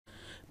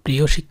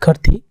প্রিয়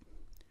শিক্ষার্থী,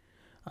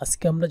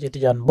 আজকে আমরা যেটি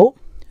জানব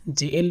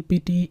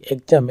JLPT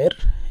এক্সামের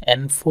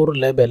N4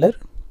 লেভেলের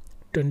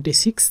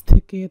 26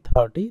 থেকে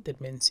 30, দ্যাট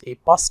মিনস এই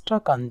 5টা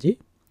কাঞ্জি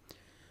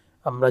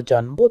আমরা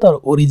জানব তার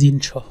অরিজিন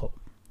সহ।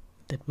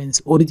 দ্যাট মিনস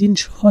অরিজিন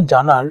সহ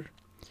জানার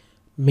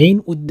মেইন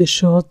উদ্দেশ্য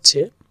হচ্ছে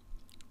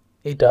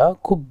এটা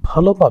খুব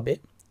ভালোভাবে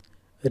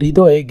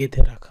হৃদয়ে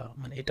গেঁথে রাখা,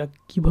 মানে এটা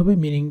কিভাবে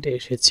মিনিংটা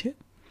এসেছে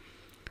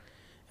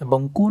এবং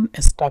কোন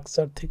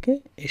স্ট্রাকচার থেকে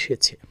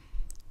এসেছে।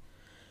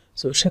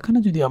 সো সেখানে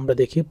যদি আমরা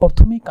দেখি,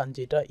 প্রথমেই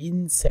কাঞ্জিটা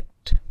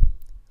ইনসেক্ট।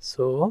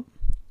 সো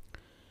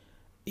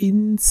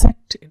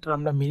ইনসেক্ট, এটার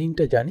আমরা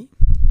মিনিংটা জানি,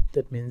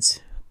 দ্যাট মিনস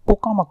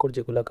পোকামাকড়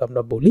যেগুলোকে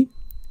আমরা বলি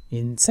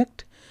ইনসেক্ট,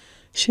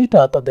 সেটা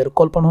তাদের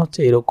কল্পনা হচ্ছে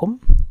এরকম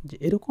যে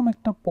এরকম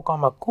একটা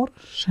পোকামাকড়,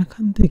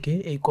 সেখান থেকে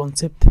এই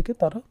কনসেপ্ট থেকে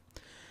তারা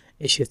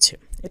এসেছে।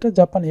 এটা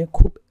জাপানে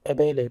খুব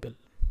অ্যাভেলেবেল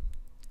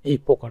এই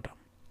পোকাটা।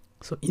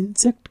 সো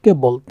ইনসেক্টকে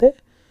বলতে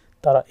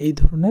তারা এই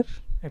ধরনের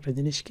একটা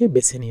জিনিসকে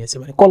বেছে নিয়েছে,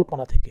 মানে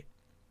কল্পনা থেকে।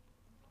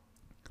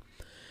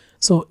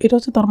 সো এটা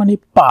হচ্ছে তার মানে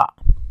পা,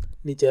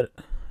 নিচের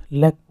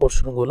লেগ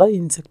পোর্শনগুলা,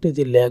 ইনসেক্টের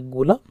যে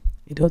লেগগুলা,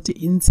 এটা হচ্ছে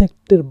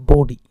ইনসেক্টের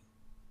বডি।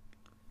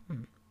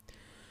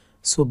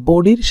 সো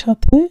বডির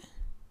সাথে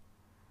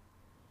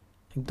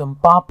একদম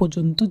পা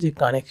পর্যন্ত যে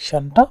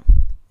কানেকশনটা,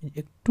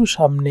 একটু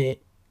সামনে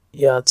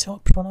আছে,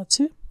 অপশন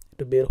আছে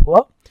একটু বের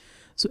হওয়া।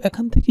 সো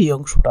এখান থেকে এই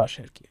অংশটা আসে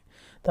আর কি।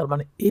 তার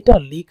মানে এটা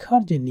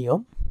লেখার যে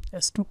নিয়ম,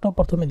 স্ট্রোকটা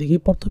প্রথমে দেখি,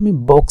 প্রথমে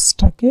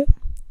বক্সটাকে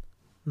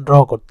ড্র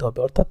করতে হবে,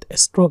 অর্থাৎ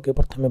স্ট্রোকে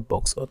প্রথমে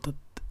বক্স, অর্থাৎ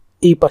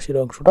এই পাশের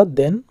অংশটা,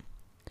 দেন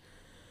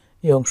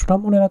এই অংশটা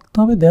মনে রাখতে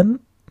হবে, দেন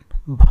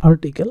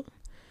ভার্টিক্যাল,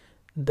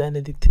 দেন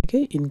এদিক থেকে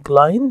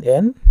incline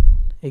and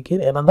again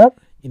another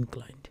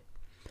inclined.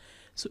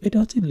 So এটা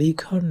হচ্ছে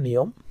লেখার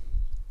নিয়ম।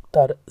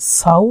 তার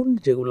সাউন্ড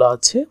যেগুলো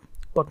আছে,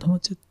 প্রথম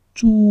হচ্ছে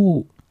চু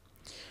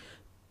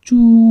চু,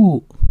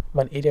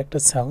 মানে এটা একটা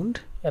সাউন্ড।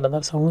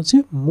 অ্যানাদার সাউন্ড হচ্ছে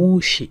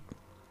মুশি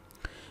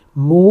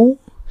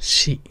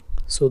মুশি।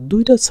 সো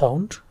দুইটা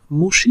সাউন্ড।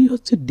 মুশি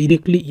হচ্ছে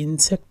ডিরেক্টলি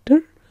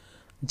ইনসেক্টের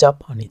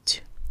জাপানিজ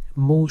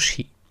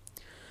মুশি।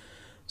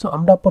 সো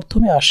আমরা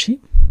প্রথমে আসি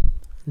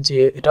যে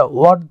এটা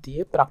ওয়ার্ড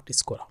দিয়ে প্র্যাকটিস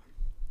করা।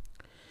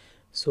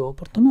 সো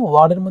প্রথমে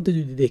ওয়ার্ডের মধ্যে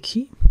যদি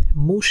দেখি,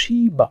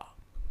 মুশিবা,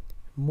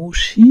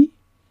 মুশি,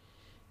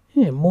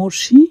 হ্যাঁ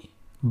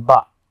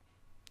মুশিবা।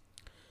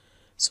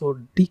 সো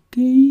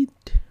ডিকেইড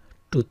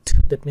টুথ,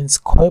 দ্যাট মিনস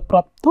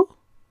ক্ষয়প্রাপ্ত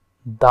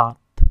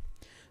দাঁত।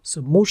 সো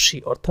মুশি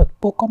অর্থাৎ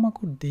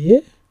পোকামাকড় দিয়ে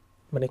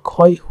মানে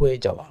ক্ষয় হয়ে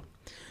যাওয়া,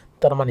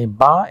 তার মানে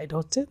বা, এটা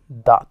হচ্ছে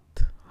দাঁত,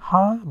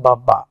 হা বা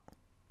বা,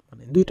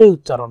 মানে দুইটাই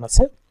উচ্চারণ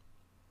আছে।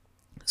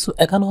 সো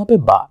এখানে হবে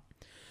বা।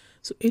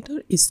 সো এটার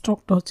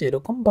স্ট্রোকটা হচ্ছে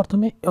এরকম,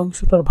 প্রথমে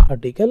অংশটার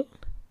ভার্টিক্যাল,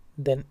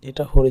 দেন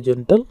এটা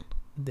হরিজন্টাল,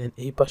 দেন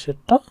এই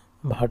পাশেরটা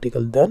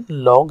ভার্টিক্যাল, দেন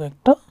লং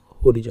একটা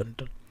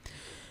হরিজন্টাল,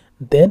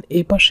 দেন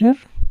এই পাশের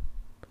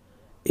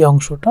এই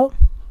অংশটা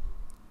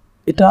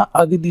এটা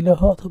আগে দিলে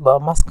হয়, অথবা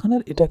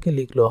মাঝখানের এটাকে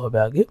লিখলেও হবে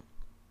আগে।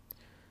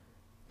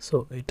 সো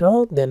এটা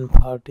দেন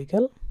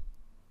ভার্টিক্যাল,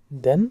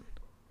 দেন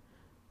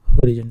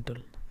হরিজন্টাল,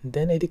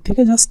 দেন এদিক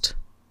থেকে জাস্ট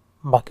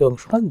বাকি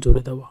অংশটা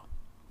জুড়ে দেওয়া।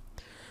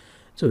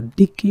 সো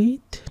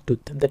ডিকেইড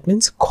টুথ, দ্যাট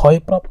মিনস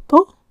ক্ষয়প্রাপ্ত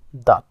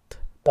দাঁত।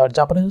 তার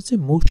জাপানিজ হচ্ছে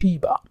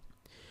মুশিবা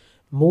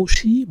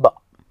মুশিবা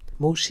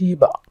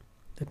মুশিবা,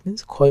 দ্যাট মিনস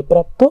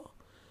ক্ষয়প্রাপ্ত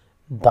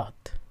দাঁত।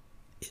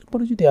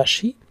 এরপরে যদি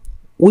আসি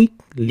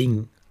উইকলিং,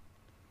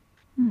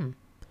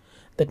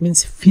 দ্যাট মিনস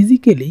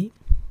ফিজিক্যালি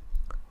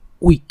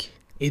উইক,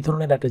 এই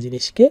ধরনের একটা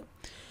জিনিসকে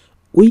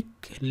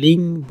উইকলিং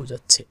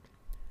বোঝাচ্ছে।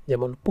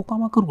 যেমন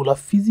পোকামাকড়গুলো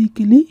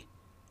ফিজিক্যালি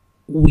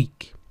উইক,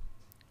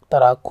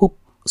 তারা খুব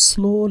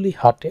স্লোলি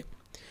হাঁটে,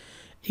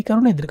 এই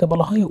কারণে এদেরকে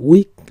বলা হয়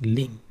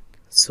উইকলিং।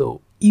 So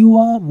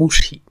Ewa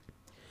মুশি,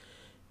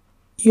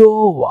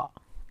 ইয়োওয়া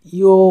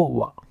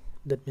ইয়োওয়া,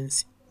 that means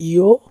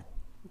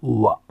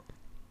ইয়োওয়া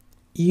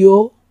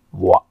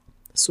ইয়োওয়া।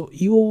 So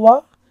ইয়োওয়া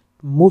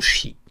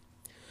মুশি।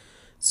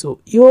 So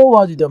ইয়োওয়া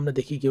যদি আমরা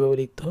দেখি কীভাবে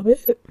লিখতে হবে,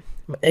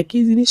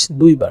 একই জিনিস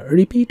দুইবার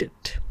রিপিটেড,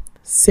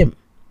 সেম।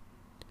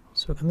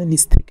 সো এখানে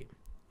নিচ থেকে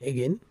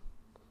এগেন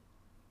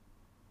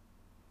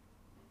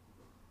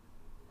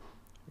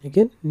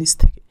নিচ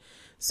থেকে।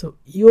 সো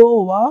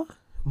ইয়োওয়া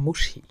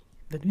মুশি,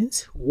 দ্যাট মিনস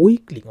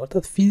উইকলিং,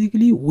 অর্থাৎ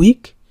ফিজিক্যালি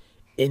উইক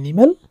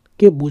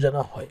অ্যানিম্যালকে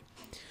বোঝানো হয়।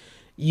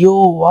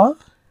 ইয়োওয়া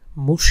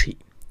মুশি,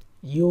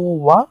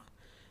 ইয়োওয়া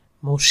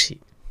মুশি।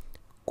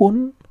 কোন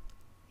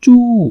চু,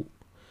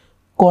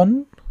 কন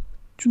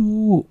চু,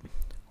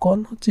 কন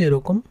হচ্ছে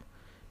এরকম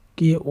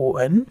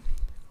KON,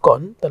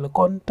 কন। তাহলে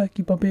কনটা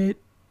কীভাবে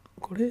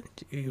করে,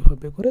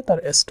 এইভাবে করে, তার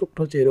স্ট্রোকটা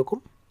হচ্ছে এরকম।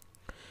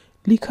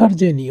 লিখার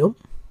যে নিয়ম,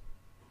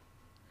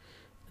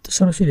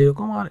 সরাসরি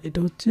এরকম, আর এটা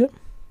হচ্ছে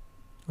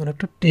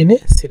অনেকটা টেনে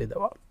ছেড়ে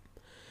দেওয়া।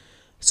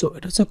 সো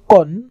এটা হচ্ছে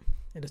কন,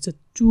 এটা হচ্ছে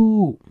চু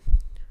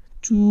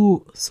চু।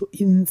 সো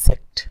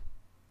ইনসেক্ট,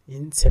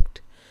 ইনসেক্ট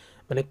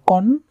মানে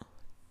কন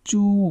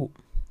চু,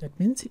 দ্যাট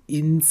মিনস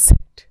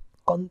ইনসেক্ট,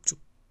 কনচু।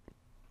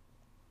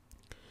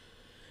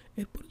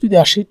 এরপর যদি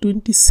আসি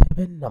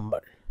 27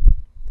 নাম্বার,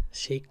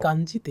 সেই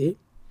কাঞ্জিতে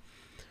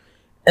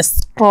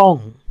স্ট্রং,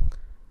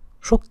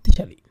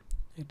 শক্তিশালী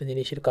একটা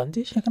জিনিসের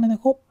কাঞ্জি। সেখানে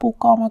দেখো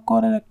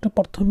পোকামাকড়ের একটা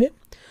প্রথমে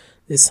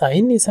যে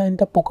সাইন, এই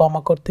সাইনটা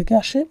পোকামাকড় থেকে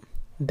আসে।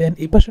 দেন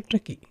এই পাশেরটা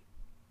কি,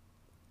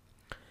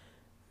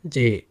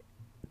 যে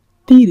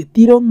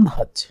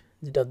তীরন্দাজ,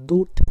 যেটা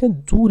দূর থেকে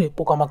দূরে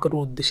পোকামাকড়ের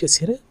উদ্দেশ্যে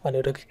ছেড়ে মানে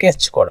ওটাকে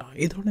ক্যাচ করা,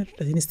 এই ধরনের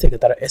একটা জিনিস থেকে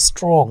তারা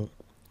স্ট্রং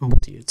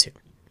বুঝিয়েছে।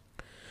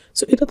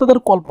 সো এটা তাদের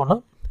কল্পনা,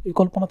 এই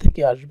কল্পনা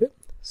থেকে আসবে।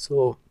 সো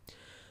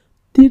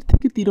তীর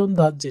থেকে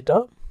তীরন্দাজ, যেটা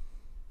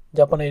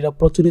জাপানে এটা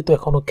প্রচলিত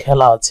এখনো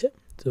খেলা আছে।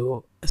 তো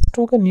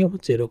স্ট্রোকের নিয়ম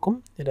হচ্ছে এরকম,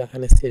 এটা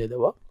এখানে ছেড়ে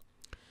দেওয়া,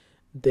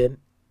 দেন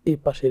এই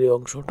পাশের এই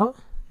অংশটা,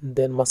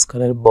 দেন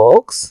মাঝখানের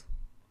বক্স,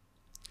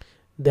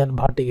 দেন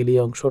ভার্টিক্যালি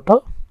অংশটা,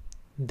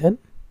 দেন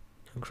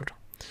অংশটা।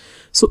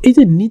 সো এই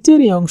যে নিচের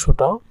এই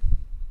অংশটা,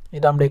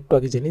 এটা আমরা একটু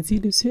আগে জেনেছি,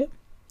 এটা হচ্ছে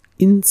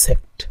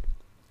ইনসেক্ট।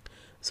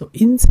 সো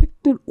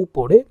ইনসেক্টের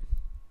উপরে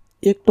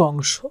একটা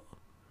অংশ,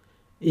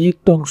 এই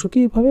একটা অংশকে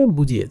এইভাবে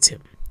বুঝিয়েছে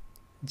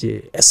যে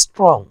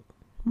স্ট্রং।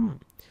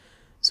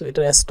 সো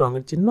এটা স্ট্রং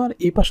এর চিহ্ন। আর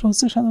এই পাশে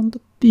হচ্ছে সাধারণত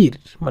তীর,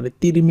 মানে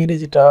তীর মেরে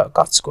যেটা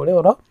কাজ করে,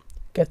 ওরা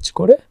ক্যাচ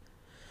করে।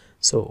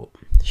 সো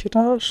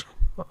সেটা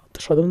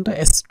সাধারণত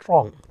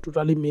স্ট্রং,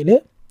 টোটালি মিলে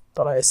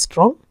তারা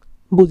স্ট্রং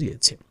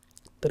বুঝিয়েছে।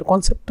 তার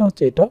কনসেপ্টটা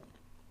হচ্ছে এটা।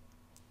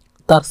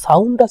 তার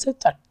সাউন্ড আছে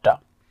 4টা।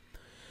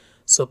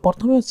 সো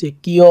প্রথমে হচ্ছে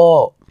কিয়,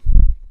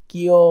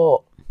 কিয়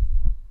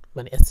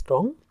মানে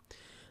স্ট্রং,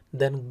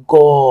 দেন গ,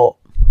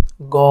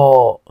 গ,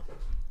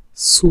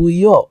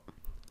 সুয়,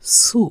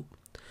 সু,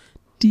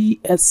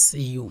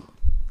 TSU,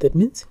 that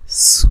means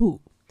সু,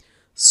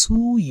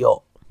 সুয়,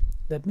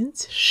 that means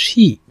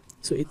she.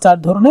 সো এই 4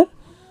 ধরনের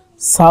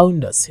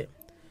সাউন্ড আছে।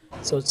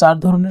 সো 4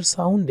 ধরনের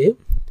সাউন্ডে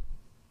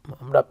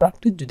আমরা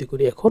প্র্যাকটিস যদি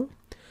করি এখন,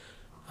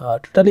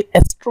 টোটালি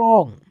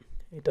স্ট্রং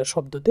এটা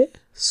শব্দতে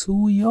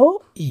সুয়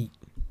ই।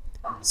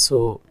 সো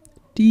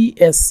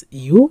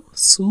TSU,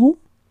 সু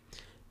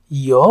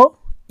ইয়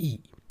ই,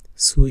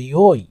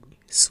 সুয়ই,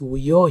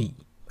 সুয়ই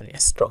মানে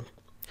স্ট্রং,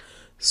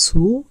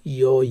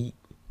 সুয়ই,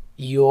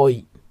 ইয়ই,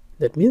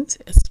 দ্যাট মিন্স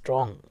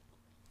স্ট্রং।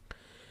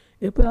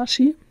 এরপর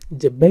আসি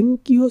যে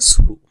বেঙ্কিও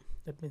সুরু,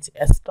 that means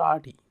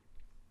study,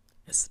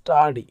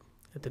 study,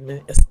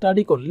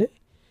 study করলে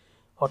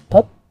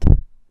অর্থাৎ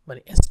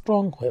মানে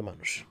স্ট্রং হয়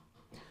মানুষ।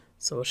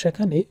 সো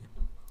সেখানে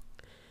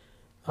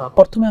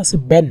প্রথমে আছে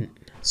বেন।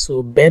 সো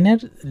বেনের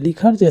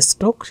লিখার যে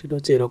স্ট্রোক সেটা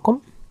হচ্ছে এরকম,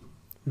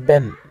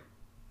 বেন,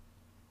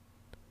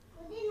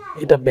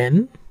 এটা বেন,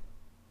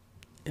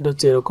 এটা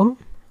হচ্ছে এরকম,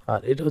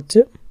 আর এটা হচ্ছে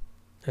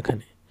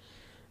এখানে।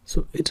 সো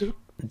এটার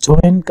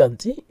জয়েন্ট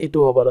কাঞ্জি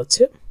এটাও আবার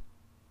আছে।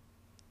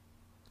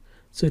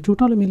 সো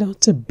টোটাল মিলে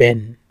হচ্ছে বেন,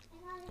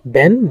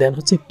 বেন। দেন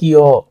হচ্ছে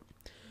কিয়,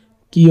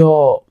 কিয়,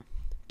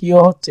 কিয়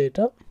হচ্ছে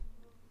এটা,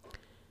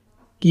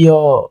 কিয়,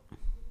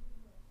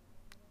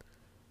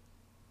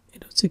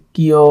 এটা হচ্ছে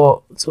কিয়।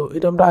 সো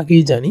এটা আমরা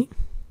আগেই জানি,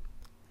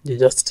 যে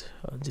জাস্ট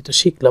যেটা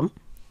শিখলাম।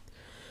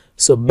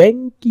 সো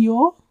বেঙ্কিও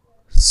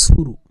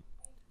সুরু,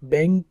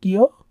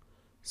 বেঙ্কিও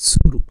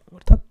সুরু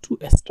অর্থাৎ to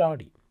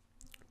study,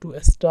 to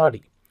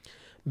study,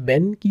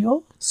 বেঙ্কিও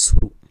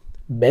সুরু,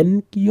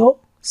 বেঙ্কিও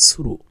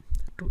সুরু,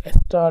 to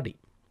study.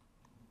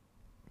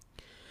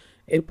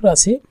 এরপর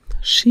আছে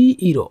she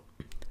error,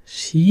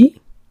 she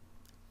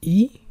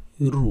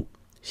ইরু,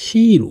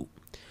 Shiru,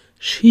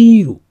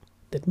 Shiru,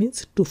 that means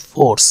to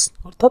force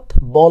অর্থাৎ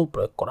বল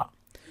প্রয়োগ করা,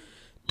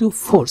 to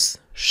force,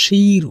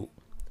 Shiru,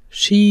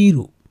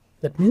 Shiru,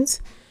 that means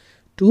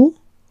to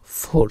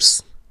force.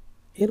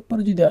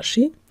 এরপরে যদি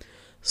আসি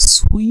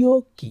সুয়ো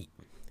কি,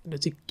 এটা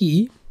হচ্ছে কি,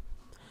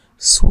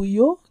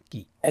 সুয়ো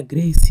কি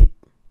অ্যাগ্রেসিভ,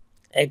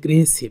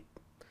 অ্যাগ্রেসিভ,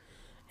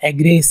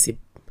 অ্যাগ্রেসিভ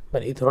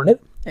মানে এই ধরনের।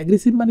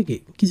 অ্যাগ্রেসিভ মানে কি,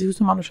 কিছু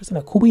কিছু মানুষ আছে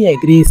না খুবই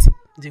অ্যাগ্রেসিভ,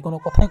 যে কোনো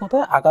কথায়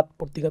কথায় আঘাত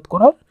প্রতিঘাত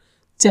করার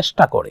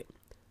চেষ্টা করে।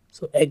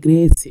 সো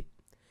অ্যাগ্রেসিভ,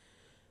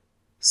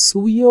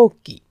 সুয়ো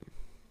কি।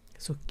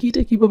 সো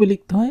কিটা কীভাবে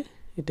লিখতে হয়,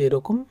 এটা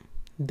এরকম,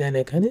 দেন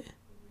এখানে,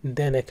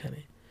 দেন এখানে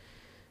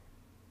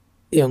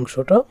এই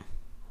অংশটা,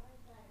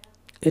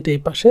 এটা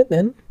এই পাশে,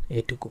 দেন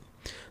এইটুকু।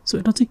 সো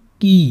এটা হচ্ছে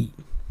কি,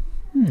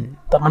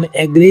 তার মানে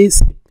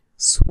অ্যাগ্রেসিভ,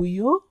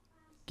 সুয়ো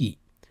কি,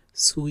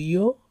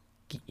 সুয়ো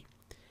কি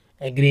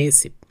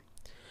অ্যাগ্রেসিভ।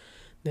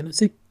 দেন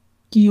হচ্ছে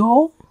কিয়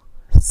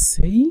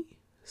সেই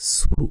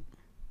সুরু,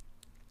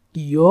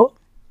 কিয়,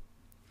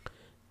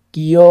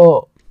 কিয়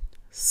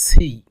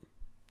সেই,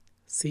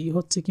 সেই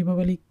হচ্ছে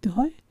কিভাবে লিখতে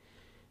হয়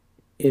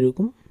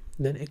এরকম,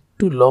 দেন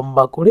একটু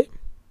লম্বা করে,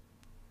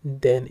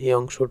 দেন এই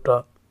অংশটা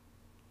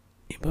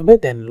এভাবে,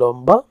 দেন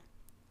লম্বা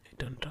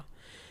এটানটা,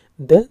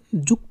 দেন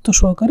যুক্ত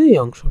সহকারে এই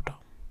অংশটা।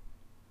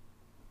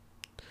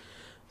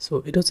 সো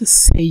এটা হচ্ছে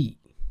সেই,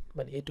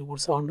 মানে এটুকুর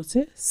সাউন্ড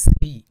হচ্ছে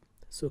সেই।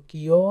 সো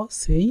কিয়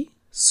সেই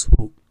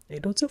সুরু,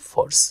 এটা হচ্ছে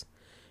ফোর্স,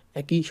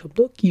 একই শব্দ,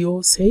 কিয়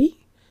সেই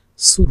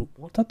সুরু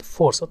অর্থাৎ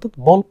ফোর্স অর্থাৎ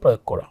বল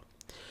প্রয়োগ করা,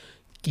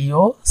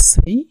 কিয়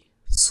সেই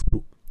সুরু,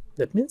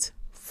 দ্যাট মিন্স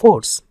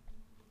ফোর্স।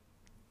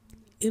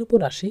 এরপর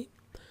আসি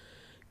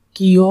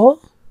কিয়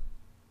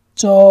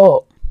চ,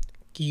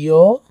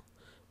 কিয়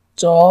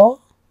চ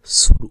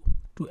সুরু,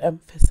 টু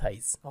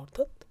এমফেসাইজ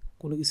অর্থাৎ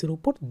কোনো কিছুর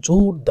উপর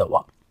জোর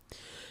দেওয়া,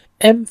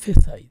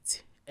 এমফেসাইজ,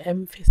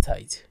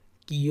 emphasize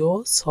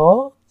কিয় স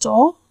চ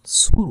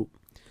শুরু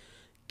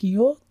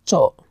কিয় চ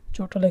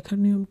চটা লেখার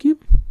নিয়ম কি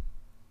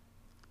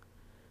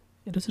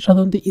এটা হচ্ছে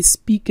সাধারণত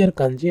স্পিকের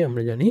কাঞ্জি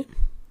আমরা জানি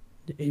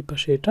যে এই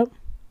পাশে এটা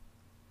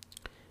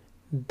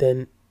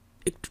দেন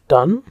একটু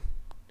টান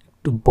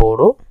একটু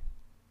বড়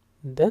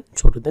দেন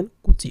ছোট দেন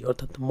কুচি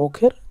অর্থাৎ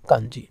মুখের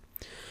কাঞ্জি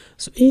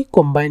সো এই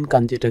কম্বাইন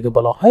কাঞ্জিটাকে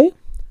বলা হয়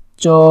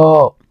চ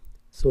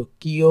সো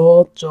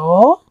কিয় চ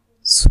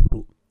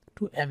শুরু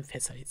টু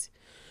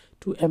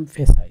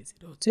এমফেসাইজ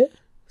এটা হচ্ছে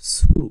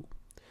শুরু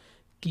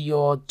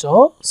কিয় চ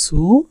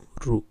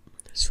শুরু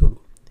শুরু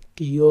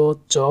কিয়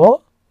চ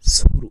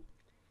শুরু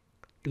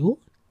টু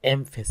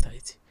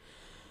এমফেসাইজ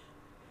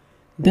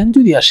দেন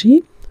যদি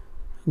আসি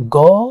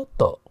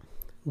গত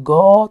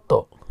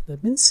দ্যাট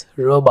মিন্স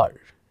রবার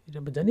এটা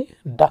আমরা জানি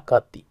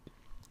ডাকাতি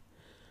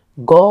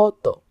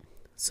গত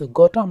সো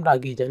গটা আমরা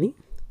আগেই জানি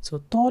সো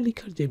ত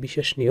লেখার যে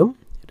বিশেষ নিয়ম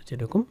এটা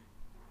যেরকম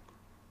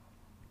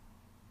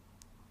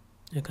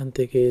এখান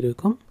থেকে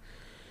এরকম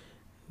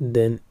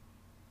দেন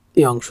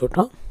এই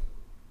অংশটা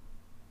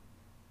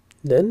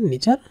দেন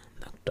নিচের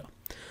দাগটা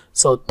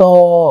সো ত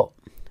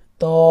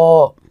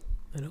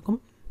এরকম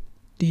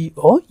টি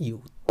ও ইউ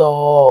ত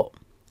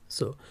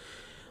সো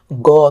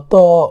গত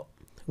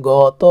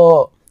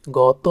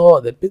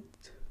দ্যাট মিন্স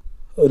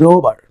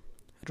রোবার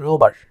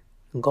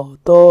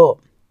গত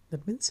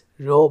দ্যাট মিন্স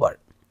রোবার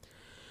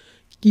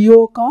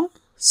কিয়োকা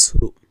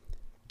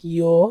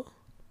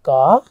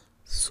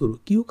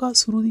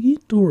শুরু দিকে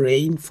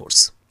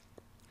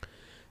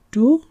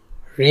টু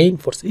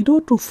রেইনফোর্স এটাও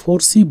টু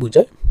ফোর্সই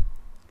বোঝায়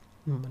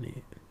মানে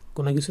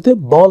কোনো কিছুতে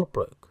বল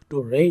প্রয়োগ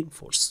টু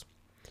রেইনফোর্স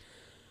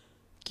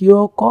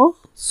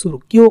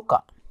কিয়োকা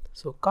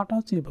সো কাটা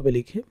হচ্ছে এভাবে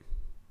লিখে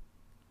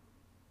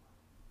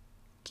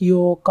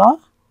কিয়োকা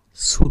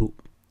শুরু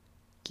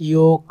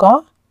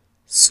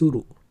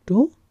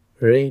টু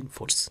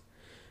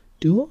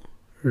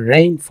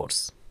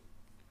রেইনফোর্স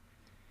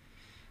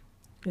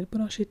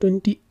এরপর আসে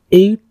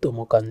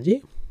 28তম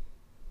কাঞ্জি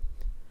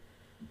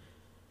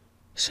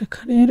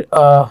সেখানের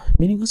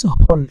মিনিং হচ্ছে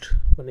হোল্ড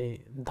মানে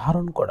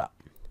ধারণ করা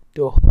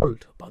টু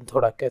হোল্ড বা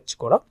ধরা ক্যাচ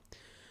করা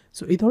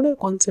সো এই ধরনের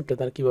কনসেপ্টে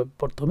তারা কীভাবে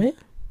প্রথমে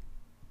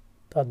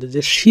তাদের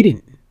যে শিরিন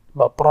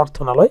বা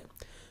প্রার্থনালয়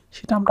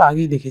সেটা আমরা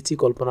আগেই দেখেছি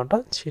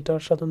কল্পনাটা সেটা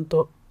সাধারণত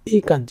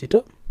এই কাঞ্জিটা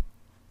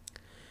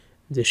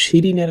যে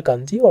শিরিনের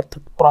কাঞ্জি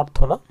অর্থাৎ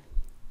প্রার্থনা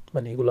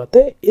মানে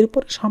এগুলাতে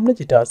এরপরে সামনে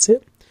যেটা আছে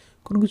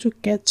কোনো কিছু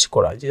ক্যাচ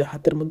করা যে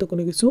হাতের মধ্যে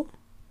কোনো কিছু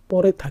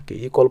পরে থাকে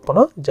এই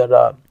কল্পনা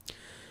যারা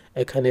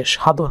এখানে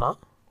সাধনা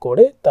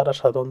করে তারা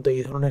সাধারণত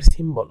এই ধরনের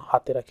সিম্বল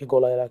হাতে রাখে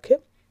গলায় রাখে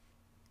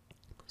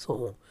সো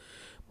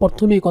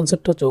প্রথমে এই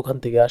কনসেপ্টটা হচ্ছে ওখান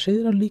থেকে আসে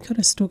যারা লিখার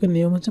স্ট্রোকের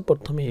নিয়ম হচ্ছে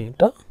প্রথমে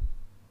এটা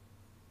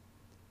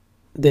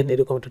দেন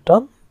এরকম একটা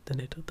টার্ম দেন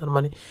এটা তার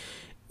মানে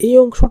এই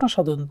অংশটা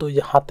সাধারণত ওই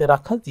যে হাতে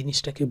রাখা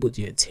জিনিসটাকে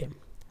বুঝিয়েছে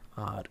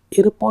আর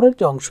এর পরের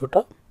যে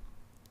অংশটা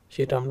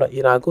সেটা আমরা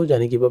এর আগেও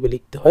জানি কিভাবে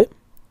লিখতে হয়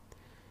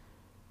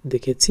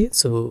দেখেছি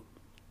সো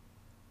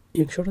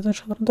এই অংশটা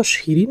সাধারণত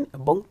শিরিন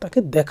এবং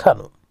তাকে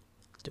দেখানো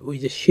ওই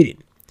যে শিরিন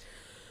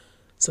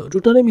সো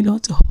দুটারে মিলে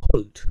হচ্ছে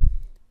হোল্ড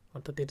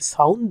অর্থাৎ এর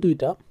সাউন্ড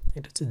দুইটা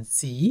এটা হচ্ছে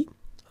জি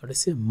আর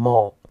হচ্ছে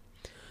ম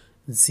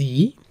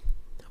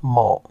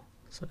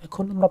সো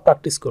এখন আমরা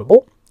প্র্যাকটিস করব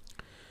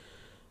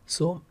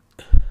সো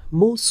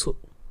মোসো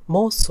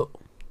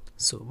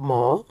সো ম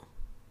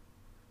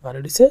আর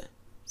এটা হচ্ছে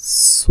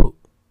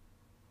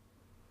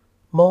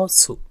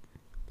মসু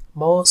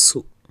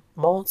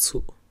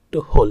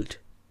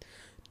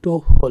টু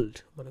হোল্ড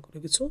মানে কোনো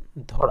কিছু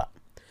ধরা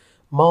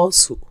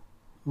মসু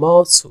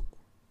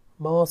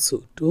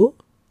টু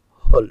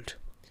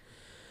হোল্ড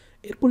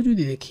এরপর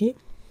যদি দেখি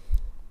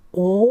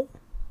ও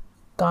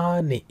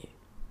কানে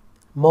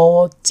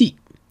মচি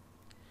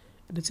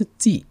এটা হচ্ছে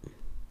চি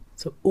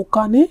সো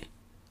ওকানে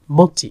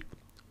মচি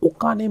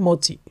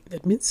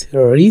দ্যাট মিনস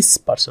রিচ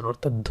পারসন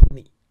অর্থাৎ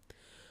ধনী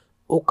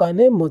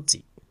ওকানে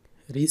মচি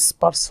রিচ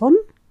পারসন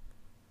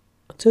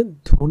হচ্ছে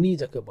ধনী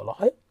যাকে বলা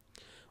হয়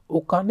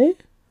ওকানে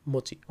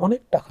মচি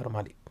অনেক টাকার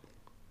মালিক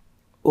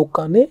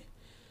ওকানে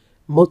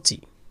মচি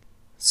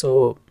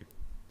সো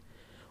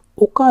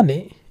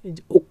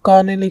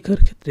ওকানে লেখার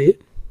ক্ষেত্রে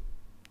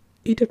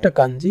এটা একটা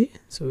কাঞ্জি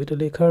সো এটা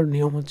লেখার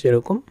নিয়ম হচ্ছে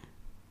এরকম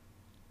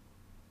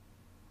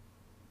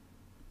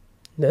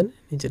দেন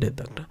নিচের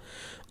দাগটা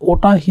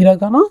ওটা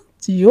হিরাগানা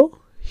চিও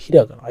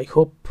হিরাগানা আই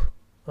হোপ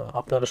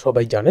আপনারা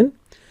সবাই জানেন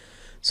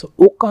সো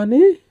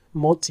ওকানে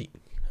মচি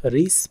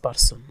rich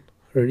person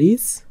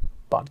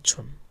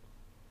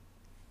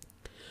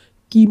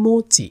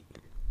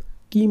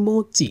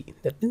কিমোচি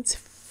that means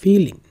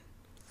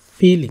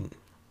feeling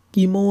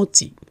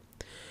কিমোচি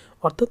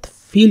অর্থাৎ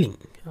ফিলিং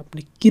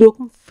আপনি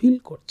কীরকম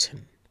ফিল করছেন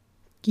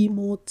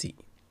কিমোচি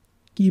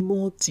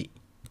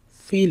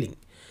ফিলিং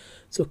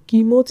সো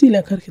কিমোচি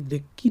লেখার ক্ষেত্রে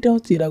কিটা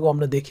হচ্ছে এর আগে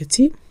আমরা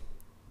দেখেছি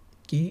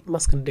কি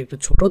মাঝখানটা একটু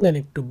ছোট দেন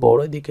একটু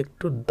বড় এদিকে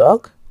একটু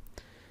দাগ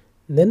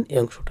দেন এই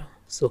অংশটা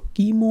সো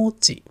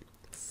কিমোচি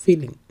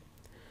ফিলিং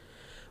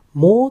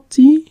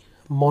মোচি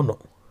মনো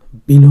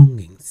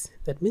বিলঙ্গিংস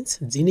দ্যাট মিন্স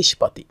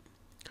জিনিসপাতি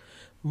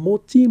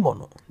মোচি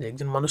মনো, যে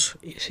একজন মানুষ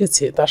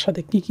এসেছে তার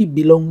সাথে কি কি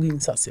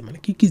বিলঙ্গিংস আছে, মানে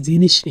কি কি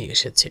জিনিস নিয়ে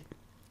এসেছে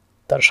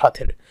তার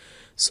সাথে।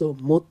 সো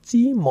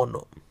মোচি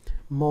মনো,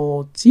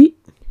 মোচি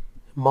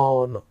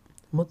মনো,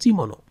 মোচি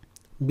মনো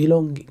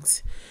বিলঙ্গিংস।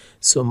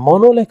 সো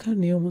মনো লেখার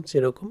নিয়ম হচ্ছে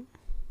এরকম,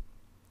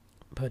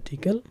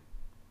 ভার্টিক্যাল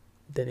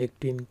দেন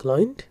একটু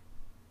ইনক্লাইন্ড,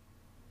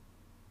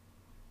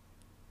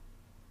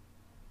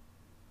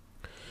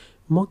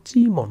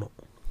 মোচি মনো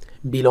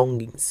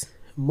বিলঙ্গিংস,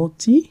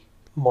 মোচি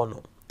মনো।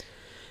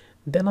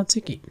 দেন আছে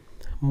কি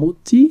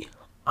মোচি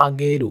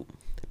আগেরু,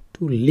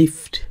 টু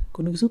লিফট,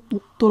 কোনো কিছু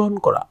উত্তোলন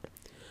করা,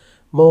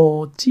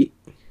 মোচি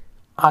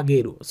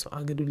আগেরু। সো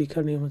আগেরু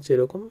লেখার নিয়ম হচ্ছে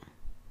এরকম,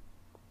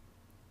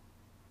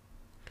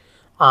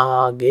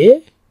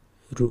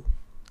 আগেরু,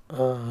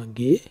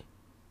 আগেরু,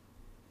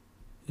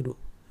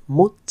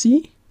 মোচি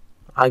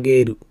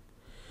আগেরু,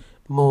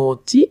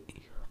 মোচি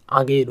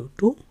আগেরু,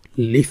 টু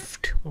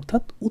লিফট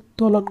অর্থাৎ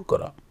উত্তোলন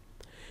করা,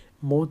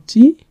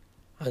 মোচি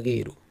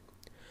আগেরু।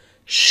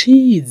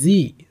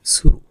 শিজি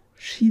সুরু,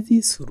 শিজি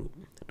সুরু,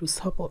 to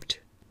support,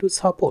 to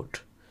support,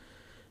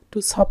 to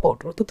support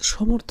অর্থাৎ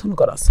সমর্থন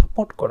করা,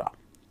 সাপোর্ট করা,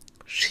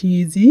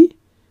 শিজি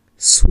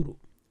সুরু।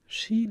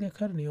 শি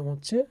লেখার নিয়ম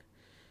হচ্ছে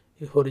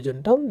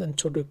হরিজন্টাল, দেন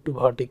ছোট একটু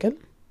ভার্টিক্যাল,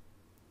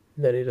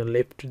 দেন এটা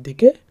লেফটের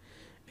দিকে,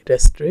 এটা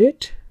স্ট্রেট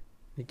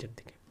নিচের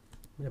দিকে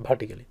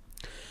ভার্টিক্যালি।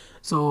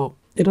 সো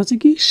এটা হচ্ছে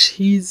কি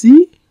শিজি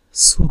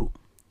সুরু,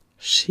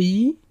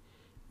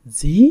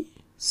 শিজি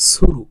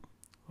সুরু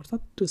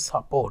অর্থাৎ to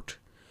support,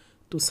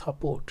 to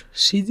support,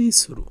 শিজি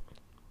সুরু,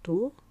 to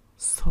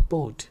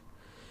support.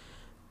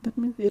 That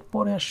means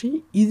এরপরে আসি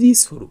ইজি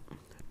সুরু,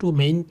 টু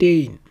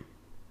মেইনটেইন।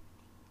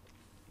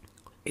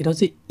 এটা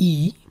হচ্ছে ই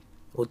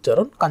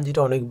উচ্চারণ,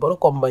 কাঞ্জিটা অনেক বড়,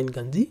 কম্বাইন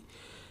কাঞ্জি,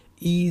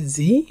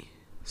 ইজি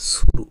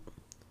সুরু।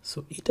 সো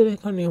এটা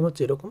লেখার নিয়ম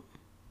হচ্ছে এরকম,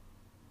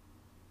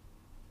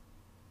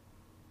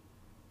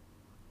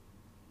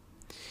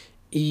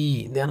 ই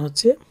দেন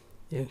হচ্ছে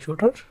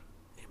একশোটার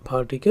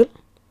ভার্টিক্যাল,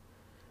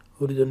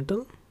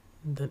 হরিজন্টাল,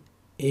 দেন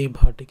এ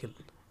ভার্টিক্যাল,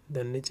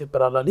 দেন নিচে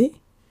প্যারালালি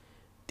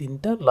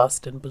তিনটা লাস্ট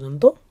টেন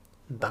পর্যন্ত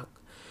দাগ।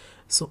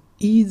 So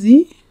easy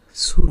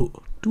সুরু,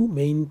 to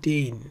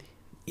maintain,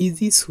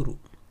 easy সুরু,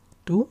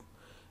 to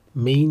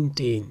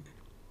maintain.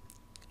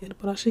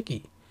 এরপর আসে কি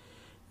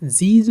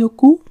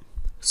জিজোকু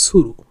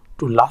সুরু,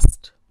 টু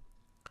লাস্ট,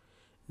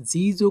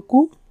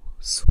 জিজোকু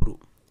সুরু,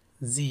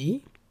 জি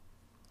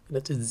এটা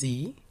হচ্ছে জি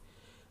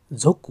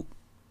জোকু,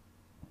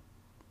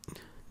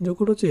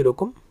 জোকুটা হচ্ছে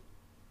এরকম,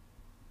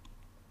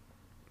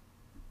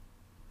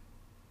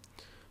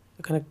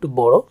 এখানে একটু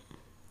বড়,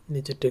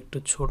 নিচেরটা একটু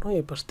ছোট,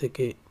 এই পাশ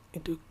থেকে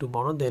এটা একটু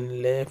বড়, দেন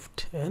লেফট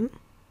হ্যান্ড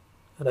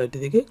রাইট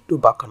দিকে একটু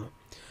বাঁকানো,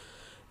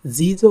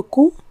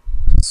 জিজোকু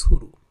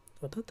সুরু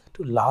অর্থাৎ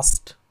একটু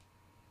লাস্ট,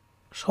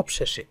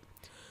 সবশেষে,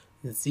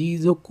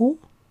 জিজোকু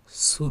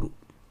সুরু।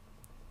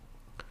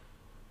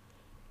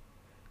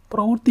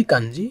 পরবর্তী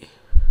কাঞ্জি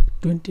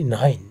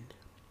 29।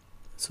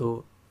 সো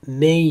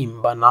নেইম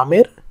বা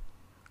নামের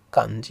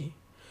কাঞ্জি।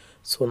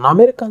 সো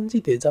নামের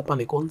কাঞ্জিতে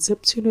জাপানে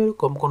কনসেপ্ট ছিল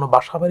এরকম, কোনো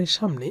বাসা বাড়ির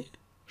সামনে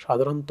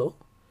সাধারণত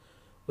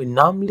ওই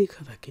নাম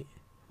লেখা থাকে,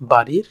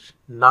 বাড়ির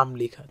নাম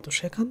লেখা, তো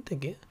সেখান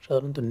থেকে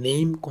সাধারণত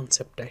নেইম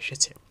কনসেপ্টটা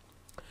এসেছে।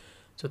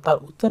 তো তার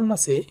উচ্চারণ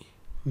আছে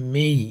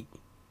মেই,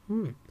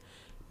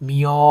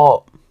 মিয়,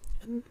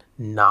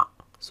 না।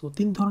 সো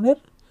 3 ধরনের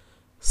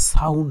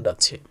সাউন্ড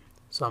আছে।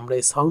 সো আমরা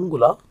এই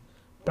সাউন্ডগুলা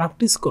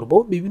প্র্যাকটিস করব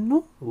বিভিন্ন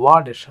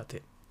ওয়ার্ডের সাথে।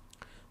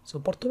 সো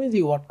প্রথমে যে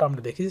ওয়ার্ডটা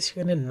আমরা দেখেছি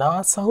সেখানে না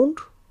সাউন্ড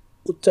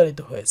উচ্চারিত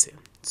হয়েছে,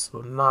 সো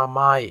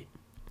নামায়।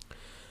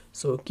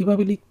 সো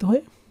কিভাবে লিখতে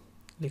হয়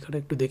লেখাটা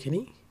একটু দেখে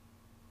নিই,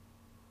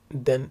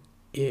 দেন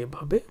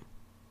এভাবে,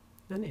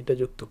 দেন এটা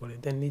যুক্ত করে,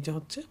 দেন নিচে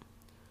হচ্ছে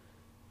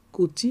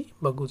কুচি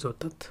বা গুজ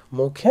অর্থাৎ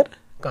মুখের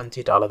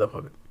কাঞ্চিটা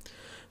আলাদাভাবে।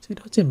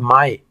 সেটা হচ্ছে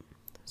মায়ে।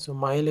 সো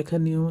মায়ে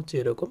লেখার নিয়ম হচ্ছে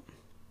এরকম,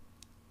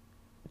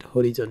 এটা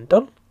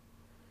হরিজন্টাল,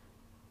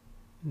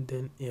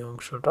 দেন এই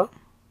অংশটা,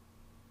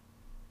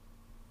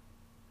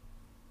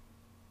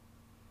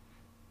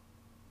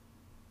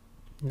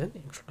 দেন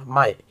এই অংশটা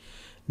মায়ে,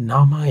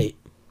 নামায়ে,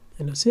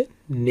 এটা হচ্ছে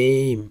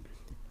নেম,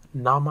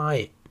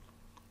 নামায়ে,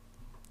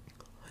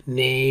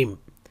 নেম।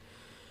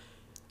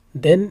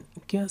 দেন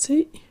কি আছে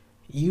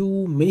ইউ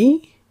মেই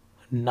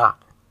না,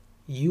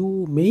 ইউ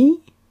মেই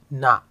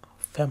না,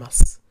 ফেমাস,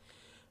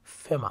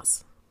 ফেমাস।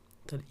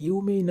 তাহলে ইউ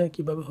মেই না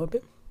কিভাবে হবে,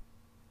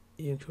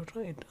 এই অংশটা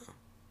এটা,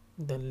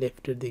 দেন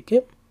লেফটের দিকে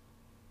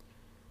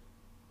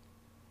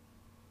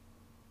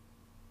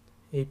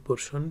এই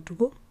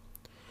পোর্শনটুকু,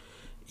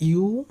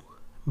 ইউ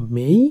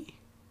মেই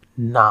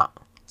না।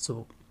 সো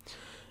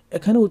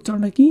এখানে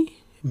উচ্চারণটা কি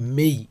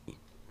মেই,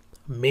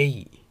 মেই,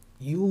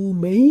 ইউ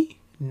মেই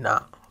না,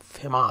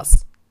 ফেমাস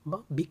বা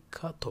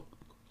বিখ্যাত,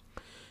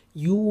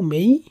 ইউ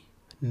মেই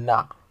না,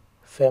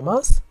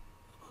 ফেমাস,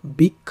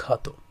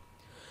 বিখ্যাত।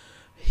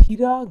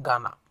 হীরা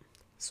গানা,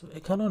 সো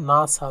এখানেও না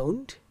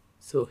সাউন্ড,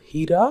 সো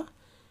হীরা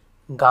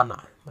গানা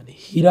মানে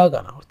হীরা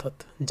গানা, অর্থাৎ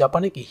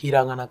জাপানে কি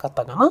হীরা গানা,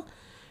 কাতাগানা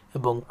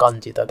এবং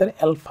কাঞ্জি তাদের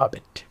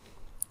alphabet.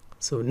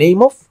 So name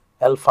of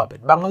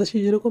alphabet, বাংলাদেশে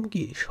যেরকম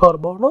কি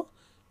স্বরবর্ণ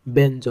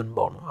ব্যঞ্জন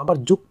বর্ণ, আবার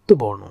যুক্ত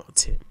বর্ণ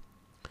আছে।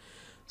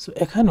 সো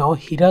এখানেও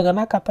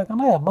হিরাগানা,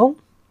 কাতাকানা এবং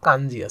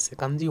কাঞ্জি আছে।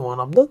 কাঞ্জি ওয়ান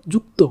অফ দ্য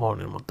যুক্ত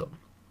বর্ণের মতো,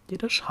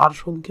 যেটা সার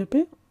সংক্ষেপে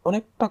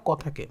অনেকটা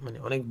কথাকে মানে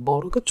অনেক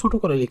বড়কে ছোট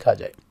করে লেখা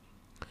যায়।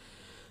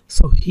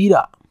 সো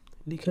হীরা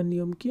লেখার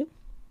নিয়ম কি,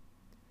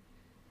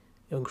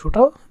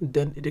 অংশটা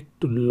দেন এটা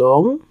একটু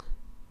লং,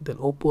 দেন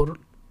ওপর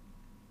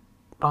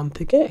টান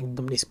থেকে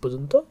একদম নিচ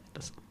পর্যন্ত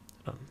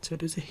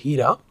সেটা হচ্ছে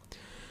হীরা।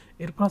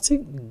 এরপর আছে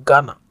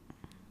গানা,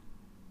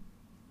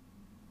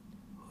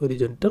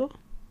 হরিজন্টাল,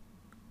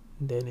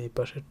 দেন এই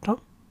পাশেরটা।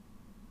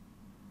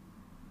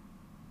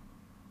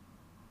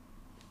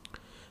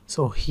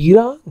 সো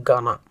হীরা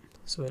গানা,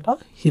 সো এটা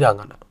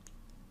হীরাগানা।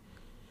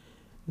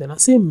 দেন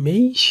আছে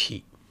মেইশি,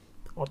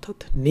 অর্থাৎ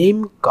নেম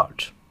কার্ড,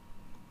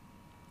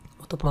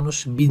 অর্থাৎ মানুষ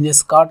বিজনেস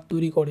কার্ড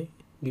তৈরি করে,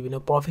 বিভিন্ন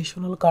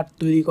প্রফেশনাল কার্ড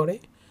তৈরি করে।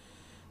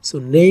 সো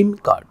নেম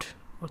কার্ড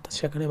অর্থাৎ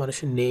সেখানে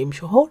মানুষের নেম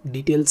সহ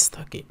ডিটেলস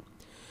থাকে।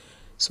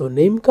 সো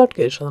নেম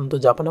কার্ডকে সাধারণত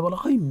জাপানে বলা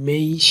হয়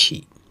মেইশি,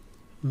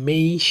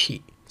 মেইশি।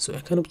 সো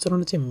এখানে উচ্চারণ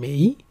হচ্ছে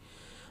মেই,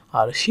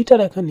 আর শিটা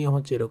লেখার নিয়ম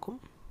হচ্ছে এরকম,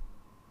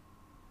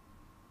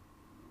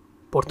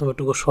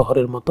 প্রথমেটুকু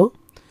শহরের মতো,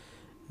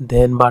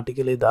 দেন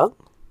ভার্টিক্যালি দাগ,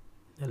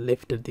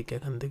 লেফটের দিকে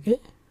এখান থেকে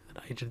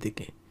রাইটের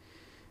দিকে,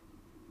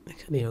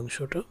 এখানে এই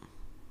অংশটা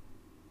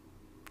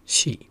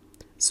শি।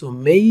 সো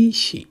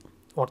মেইশি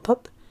অর্থাৎ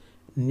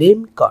নেম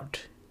কার্ড,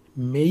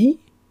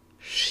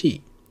 মেইশি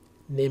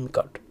নেম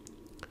কার্ড।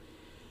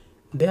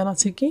 দেন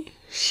আছে কি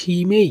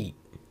শিমেই,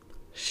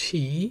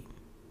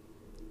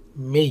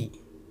 শিমেই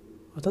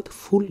অর্থাৎ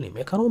ফুল নেম,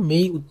 এখানেও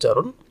মেই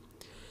উচ্চারণ।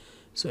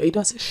 সো এইটা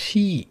আছে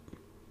শি।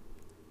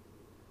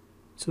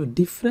 সো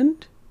ডিফারেন্ট,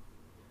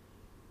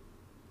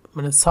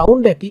 মানে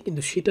সাউন্ড একই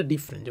কিন্তু সেটা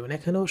ডিফারেন্ট, যেমন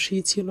এখানেও শি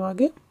ছিল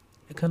আগে,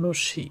 এখানেও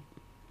শি।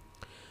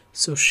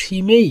 সো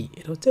শিমেই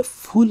এটা হচ্ছে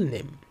full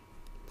name,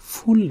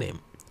 full name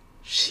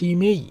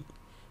শিমেই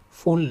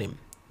full name.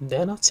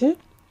 দেন আছে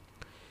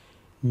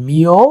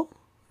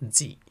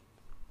মিয়োজি,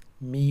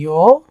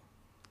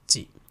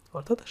 মিয়োজি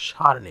অর্থাৎ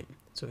সার নেম।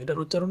 সো এটার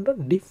উচ্চারণটা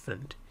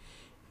ডিফারেন্ট,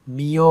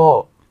 মিও।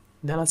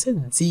 দেন আছে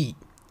জি,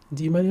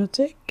 জি মানে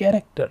হচ্ছে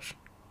character,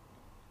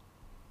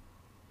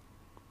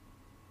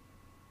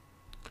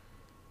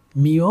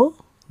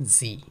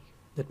 মিয়োজি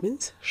that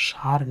means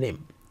sir name,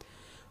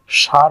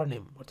 sir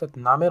name অর্থাৎ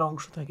নামের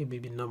অংশ থাকে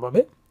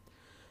বিভিন্নভাবে,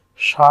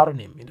 সার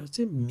নেম এটা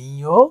হচ্ছে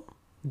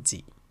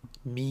মিয়োজি,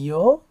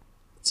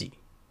 মিয়োজি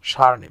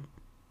সার নেম।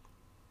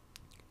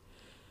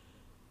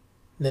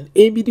 দেন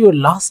এই ভিডিওর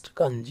লাস্ট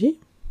কাঞ্জি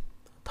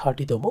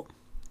 30তম।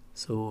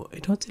 সো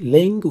এটা হচ্ছে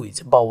ল্যাঙ্গুয়েজ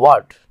বা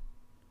ওয়ার্ড,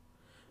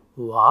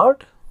 ওয়ার্ড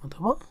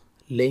অথবা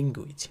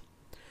ল্যাঙ্গুয়েজ।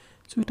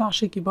 সো এটা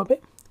আসে কিভাবে,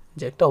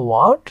 যে একটা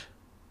ওয়ার্ড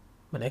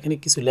মানে এখানে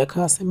কিছু লেখা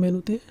আছে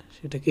মেনুতে,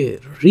 সেটাকে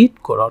রিড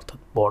করা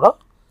অর্থাৎ পড়া,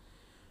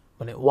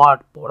 মানে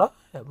ওয়ার্ড পড়া,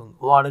 এবং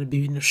ওয়ার্ডের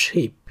বিভিন্ন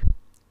শেপ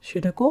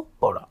সেটাকেও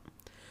পড়া।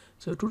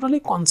 সো টোটালি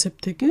কনসেপ্ট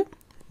থেকে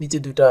নিচে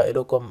দুইটা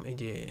এরকম এই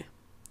যে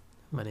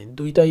মানে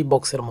দুইটাই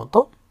বক্সের মতো,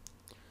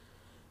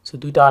 সো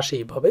দুইটা আসে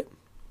এইভাবে।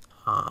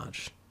 আর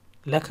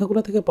লেখাগুলো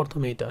থেকে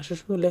প্রথমে এটা আসে,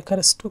 শুধু লেখার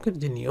স্ট্রোকের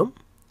যে নিয়ম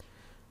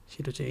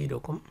সেটা হচ্ছে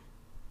এইরকম।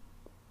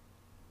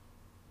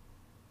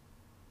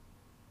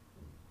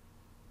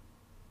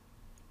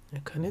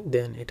 এখানে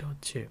দেন এটা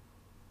হচ্ছে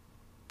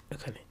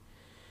এখানে।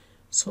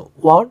 সো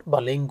ওয়ার্ড বা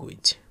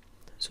ল্যাঙ্গুয়েজ,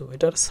 সো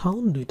এটার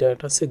সাউন্ড দুইটা,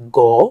 একটা আছে গ,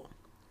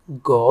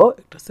 গ,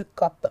 একটা আছে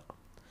কাতা,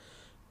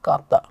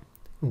 কাতা,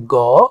 গ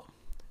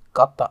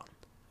কাতা,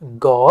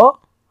 গ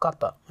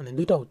কাতা, মানে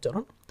দুইটা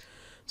উচ্চারণ।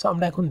 সো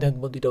আমরা এখন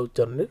দেখবো দুইটা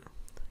উচ্চারণের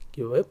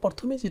কীভাবে।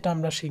 প্রথমে যেটা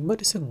আমরা শিখবো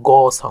এটা হচ্ছে গ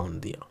সাউন্ড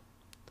দিয়া।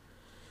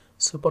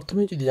 সো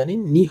প্রথমে যদি জানি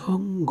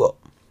নিহঙ্গ,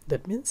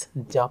 দ্যাট মিনস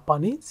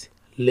জাপানিজ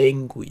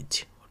ল্যাঙ্গুয়েজ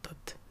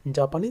অর্থাৎ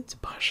জাপানিজ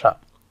ভাষা।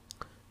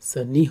 সো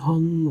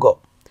নিহঙ্গ।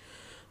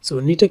 সো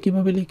নিটা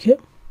কীভাবে লিখে,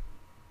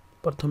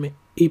 প্রথমে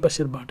এই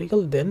পাশের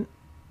ভার্টিক্যাল, দেন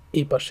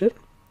এই পাশের,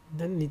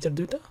 দেন নিচের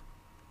দুইটা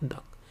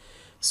দাগ।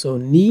 সো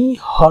নি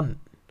হন,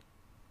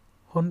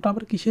 হনটা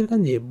আবার কিসের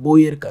কাঞ্জি,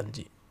 বইয়ের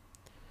কাঞ্জি।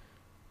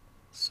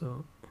 সো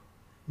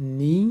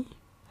নি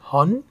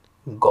হন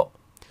গ,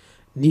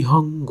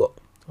 নিহঙ্গ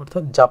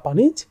অর্থাৎ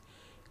জাপানিজ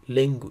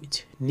ল্যাঙ্গুয়েজ,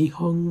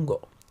 নিহঙ্গ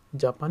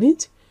জাপানিজ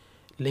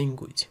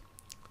ল্যাঙ্গুয়েজ।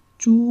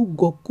 চু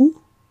গকু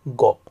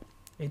গ,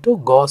 এটাও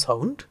গ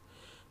সাউন্ড,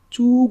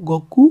 চু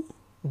গকু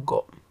গ,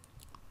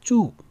 চু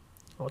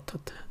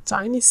অর্থাৎ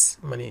চাইনিজ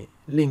মানে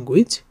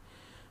ল্যাঙ্গুয়েজ,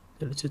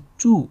 এটা হচ্ছে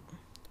চু,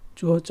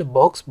 চু হচ্ছে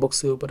বক্স,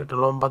 বক্সের উপর একটা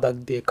লম্বা দাগ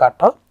দিয়ে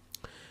কাটা,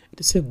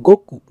 এটা হচ্ছে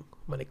গোকু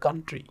মানে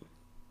কান্ট্রি।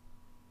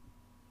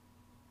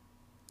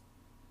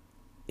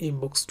 এই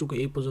বক্সটুকু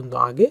এই পর্যন্ত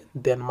আগে,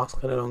 দেন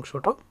মাঝখানের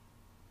অংশটা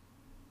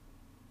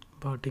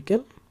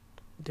ভার্টিক্যাল,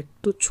 এটা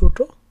একটু ছোট,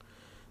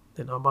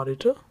 দেন আবার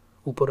এটা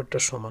উপরেরটা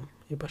সমান,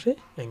 এই পাশে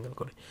অ্যাঙ্গেল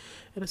করে।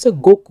 এটা হচ্ছে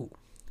গোকু,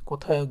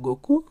 কোথায়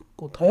গোকু,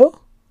 কোথায়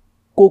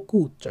কোকু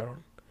উচ্চারণ।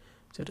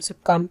 সেটা হচ্ছে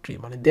কান্ট্রি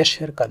মানে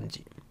দেশের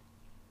কাঞ্জি।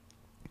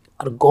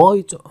 আর গ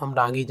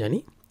আমরা আগেই জানি,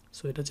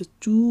 সো এটা হচ্ছে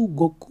চু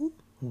গোকু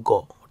গ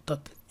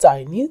অর্থাৎ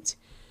চাইনিজ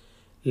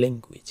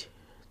ল্যাঙ্গুয়েজ,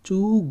 চু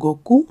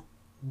গোকু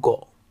গ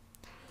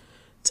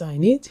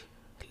চাইনিজ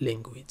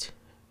ল্যাঙ্গুয়েজ।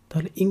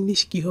 তাহলে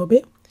ইংলিশ কি হবে?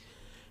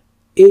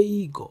 এই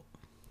গো,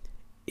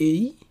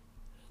 এই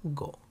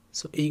গো।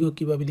 সো এই গো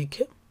কীভাবে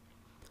লিখে?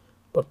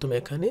 প্রথমে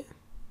এখানে,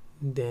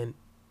 দেন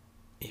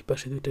এই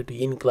পাশে দুইটা একটু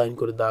ইনক্লাইন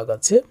করে দাগ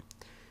আছে,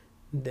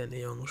 দেন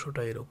এই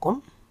অংশটা এরকম,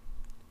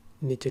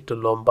 নিচে একটা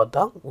লম্বা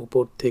দাগ,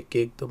 উপর থেকে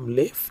একদম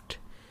লেফট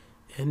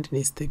অ্যান্ড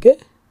নিচ থেকে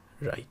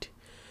রাইট।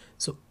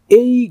 সো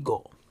এই গো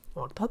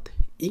অর্থাৎ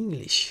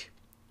ইংলিশ,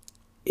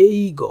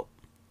 এই গো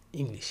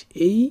ইংলিশ,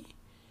 এই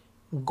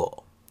গো,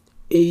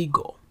 এই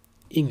গো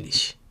ইংলিশ,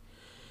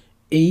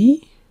 এই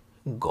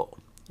গো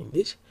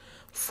ইংলিশ।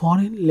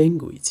 ফরেন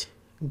ল্যাঙ্গুয়েজ,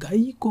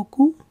 গাই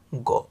কোকু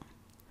গো,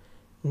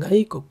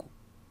 গাই কোকু,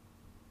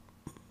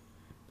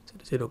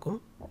 সেরকম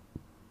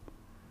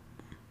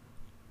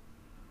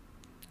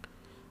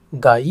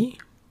গাই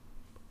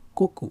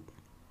কোকু,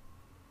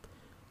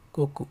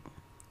 কোকু।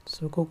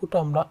 সো কোকুটা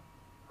আমরা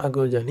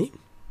আগেও জানি,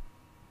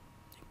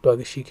 একটু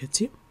আগে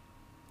শিখেছি।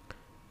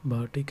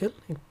 ভার্টিক্যাল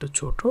একটু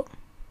ছোট,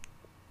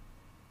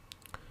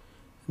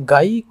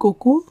 গাই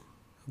কোকু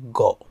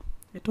গ,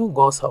 এটাও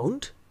গ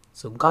সাউন্ড।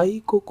 সো গাই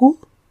কোকু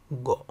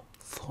গ,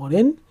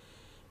 ফরেন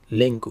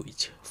ল্যাঙ্গুয়েজ,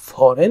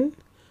 ফরেন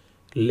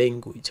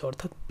ল্যাঙ্গুয়েজ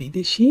অর্থাৎ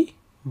বিদেশি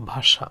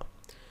ভাষা,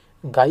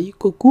 গাই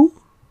কোকু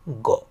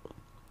গ।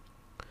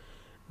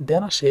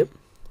 দেন আসে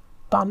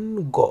তান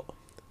গ,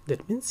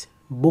 দ্যাট মিন্স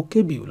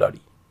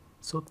ভোকাবুলারি।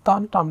 সো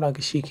তানটা আমরা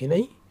আগে শিখি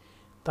নাই,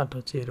 তানটা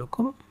হচ্ছে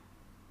এরকম,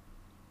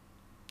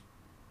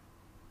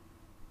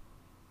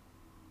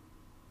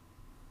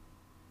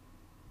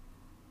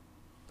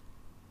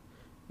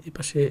 এই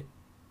পাশে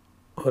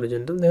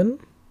হরিজন্টাল দেন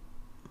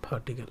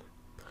ভার্টিক্যাল।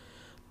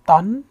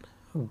 তান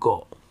গ,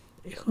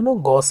 এখানেও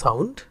গ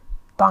সাউন্ড,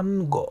 তান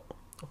গ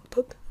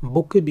অর্থাৎ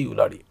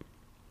ভোকাবুলারি,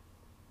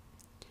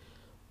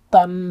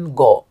 তান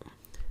গ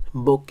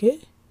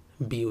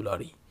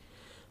ভোকাবুলারি,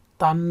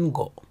 তান গ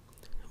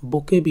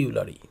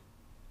ভোকাবুলারি।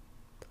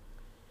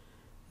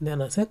 দেন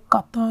আছে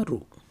কাতারু,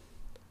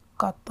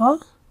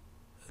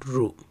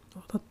 কাতারু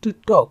অর্থাৎ টু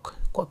টক,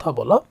 কথা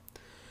বলা।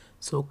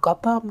 সো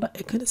কাতা আমরা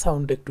এখানে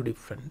সাউন্ড একটু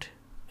ডিফারেন্ট,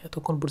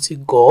 এতক্ষণ পড়ছি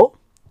গ,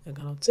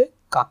 এখানে হচ্ছে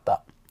কাতা।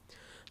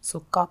 সো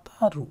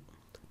কাতারু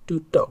টু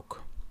টক,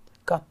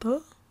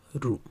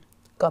 কাতারু,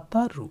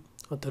 কাতারু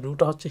অর্থাৎ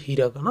রুটা হচ্ছে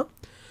হিরাগানা।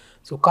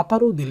 সো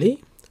কাতারু দিলেই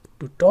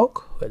টু টক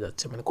হয়ে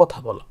যাচ্ছে, মানে কথা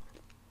বলা।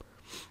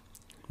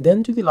 দেন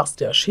যদি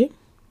লাস্টে আসি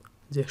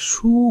যে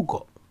সুগ,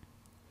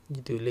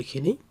 যদি লিখে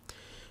নিই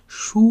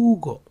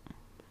সুগ,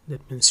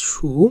 দ্যাট মিনস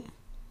সু,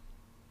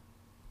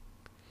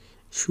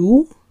 সু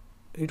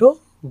এটা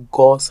গ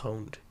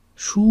সাউন্ড,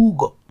 সুগ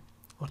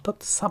অর্থাৎ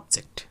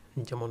সাবজেক্ট,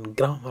 যেমন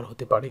গ্রামার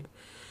হতে পারে,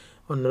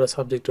 অন্যান্য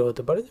সাবজেক্টও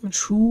হতে পারে, যেমন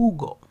সুগ।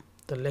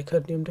 তার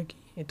লেখার নিয়মটা কি?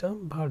 এটা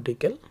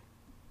ভার্টিক্যাল,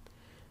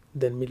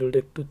 দেন মিডলটা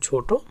একটু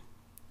ছোট,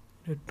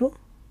 একটু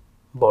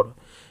বড়।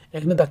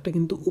 এখানে দাগটা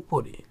কিন্তু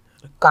উপরে,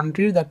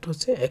 কান্ট্রির দাগটা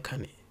হচ্ছে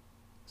এখানে।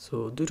 সো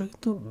দুটো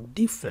কিন্তু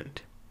ডিফারেন্ট।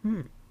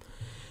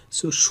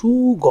 সো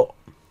সুগ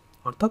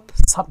অর্থাৎ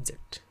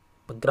সাবজেক্ট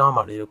বা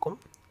গ্রামার, এরকম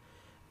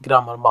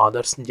গ্রামার বা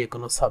আদার্স যে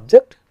কোনো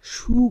সাবজেক্ট।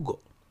 সুগ,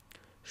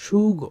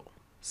 সুগ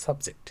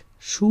subject,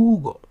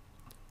 সুগ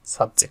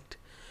subject.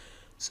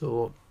 সো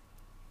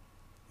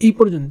এই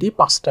পর্যন্তই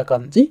 5টা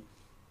কাঞ্জি।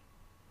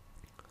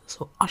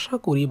 সো আশা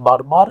করি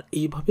বারবার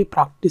এইভাবে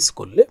প্র্যাকটিস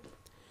করলে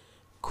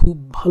খুব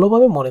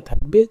ভালোভাবে মনে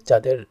থাকবে।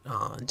 যাদের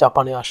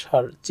জাপানে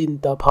আসার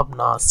চিন্তা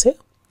ভাবনা আছে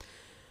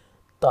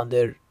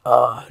তাদের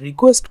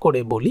রিকোয়েস্ট করে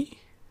বলি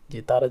যে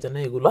তারা যেন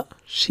এগুলা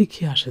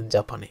শিখে আসেন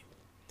জাপানে,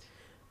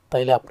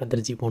 তাইলে আপনাদের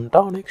জীবনটা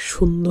অনেক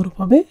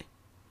সুন্দরভাবে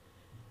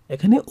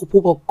এখানে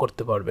উপভোগ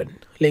করতে পারবেন।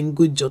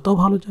 ল্যাঙ্গুয়েজ যত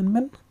ভালো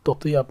জানবেন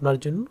ততই আপনার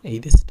জন্য এই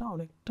দেশটা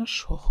অনেকটা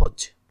সহজ।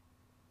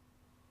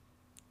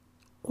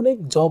 অনেক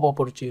জব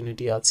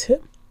অপরচুনিটি আছে,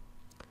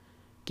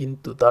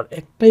 কিন্তু তার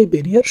একটাই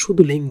ব্যারিয়ার,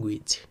 শুধু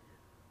ল্যাঙ্গুয়েজ।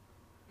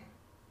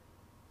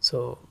 সো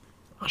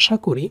আশা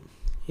করি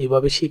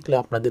এইভাবে শিখলে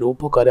আপনাদের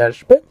উপকারে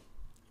আসবে।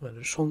 আর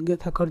সঙ্গে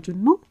থাকার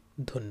জন্য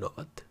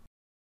ধন্যবাদ।